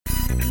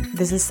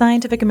This is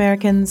Scientific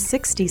American's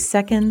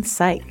 60-Second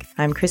Psych.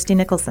 I'm Christie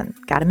Nicholson.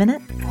 Got a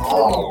minute?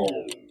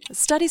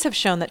 Studies have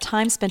shown that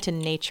time spent in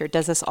nature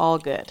does us all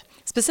good.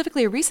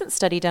 Specifically, a recent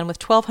study done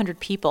with 1,200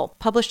 people,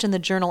 published in the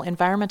journal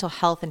Environmental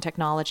Health and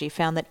Technology,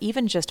 found that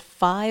even just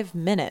 5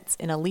 minutes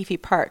in a leafy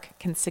park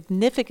can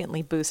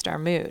significantly boost our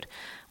mood.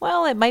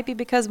 Well, it might be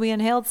because we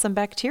inhaled some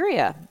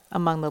bacteria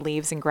among the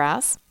leaves and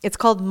grass. It's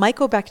called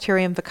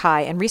Mycobacterium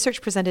vaccae, and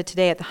research presented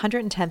today at the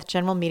 110th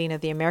General Meeting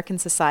of the American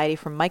Society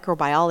for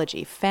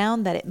Microbiology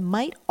found that it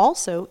might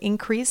also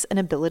increase an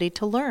ability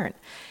to learn.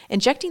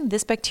 Injecting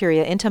this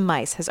bacteria into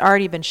mice has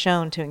already been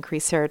shown to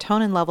increase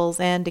serotonin levels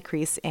and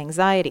decrease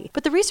anxiety.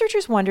 But the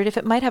researchers wondered if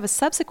it might have a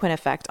subsequent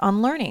effect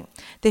on learning.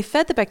 They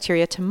fed the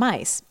bacteria to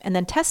mice and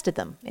then tested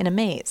them in a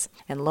maze.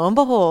 And lo and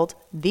behold,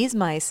 these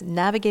mice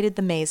navigated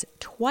the maze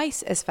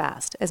twice as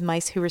fast as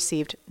mice who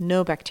received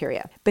no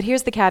bacteria. But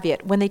here's the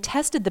caveat. When they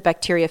tested the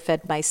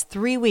bacteria-fed mice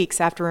 3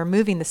 weeks after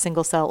removing the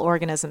single-cell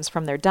organisms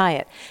from their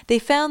diet, they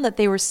found that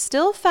they were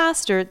still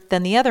faster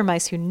than the other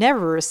mice who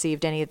never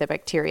received any of the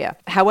bacteria.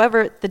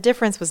 However, the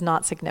difference was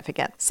not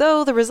significant.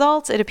 So the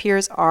results, it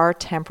appears, are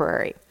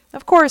temporary.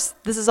 Of course,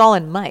 this is all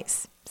in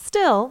mice.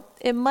 Still,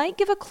 it might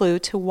give a clue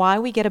to why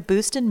we get a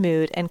boost in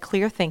mood and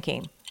clear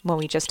thinking when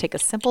we just take a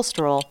simple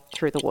stroll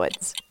through the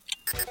woods.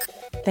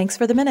 Thanks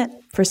for the minute.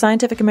 For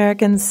Scientific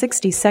American's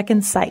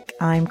 60-Second Psych,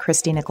 I'm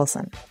Christie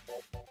Nicholson.